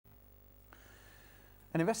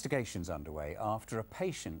An investigation's underway after a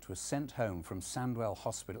patient was sent home from Sandwell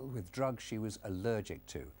Hospital with drugs she was allergic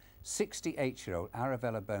to. 68-year-old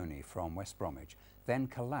Arabella Boney from West Bromwich then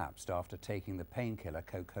collapsed after taking the painkiller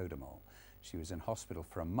cocodamol. She was in hospital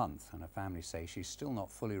for a month and her family say she's still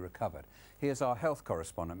not fully recovered. Here's our health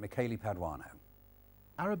correspondent, Michaeli Paduano.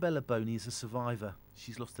 Arabella Boney is a survivor.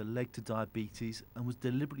 She's lost a leg to diabetes and was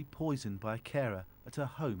deliberately poisoned by a carer at her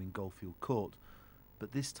home in Goldfield Court.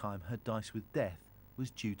 But this time her dice with death was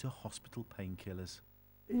due to hospital painkillers.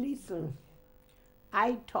 Listen,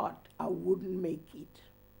 I thought I wouldn't make it.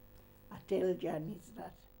 I tell Janice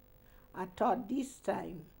that. I thought this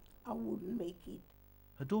time I wouldn't make it.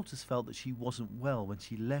 Her daughters felt that she wasn't well when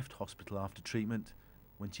she left hospital after treatment.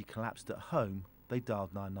 When she collapsed at home, they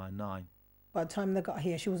dialed 999. By the time they got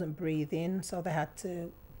here, she wasn't breathing, so they had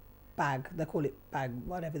to they call it bag,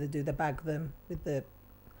 whatever they do, they bag them with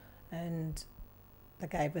and they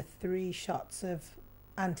gave her 3 shots of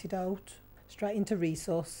antidote, straight into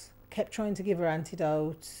resource. Kept trying to give her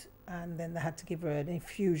antidote, and then they had to give her an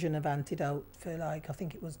infusion of antidote for I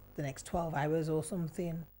think it was the next 12 hours or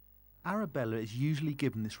something. Arabella is usually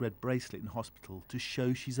given this red bracelet in hospital to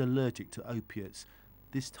show she's allergic to opiates.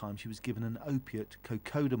 This time she was given an opiate,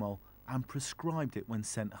 cocodamol, and prescribed it when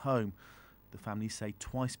sent home. The family say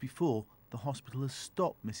twice before the hospital has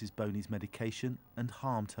stopped Mrs. Boney's medication and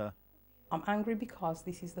harmed her. I'm angry because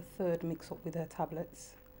this is the 3rd mix-up with her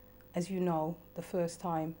tablets. As you know, the first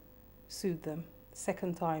time sued them. The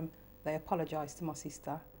second time they apologised to my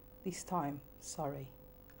sister. This time, sorry,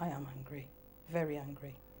 I am angry, very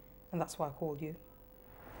angry. And that's why I called you.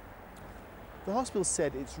 The hospital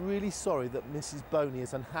said it's really sorry that Mrs. Boney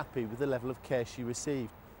is unhappy with the level of care she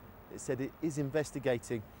received. It said it is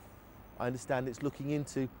investigating. I understand it's looking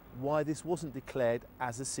into why this wasn't declared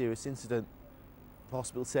as a serious incident. The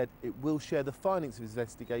hospital said it will share the findings of its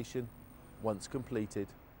investigation once completed.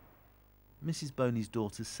 Mrs. Boney's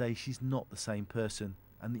daughters say she's not the same person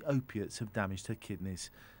and the opiates have damaged her kidneys.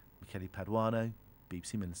 Michaeli Paduano,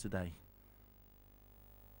 BBC Midlands Today.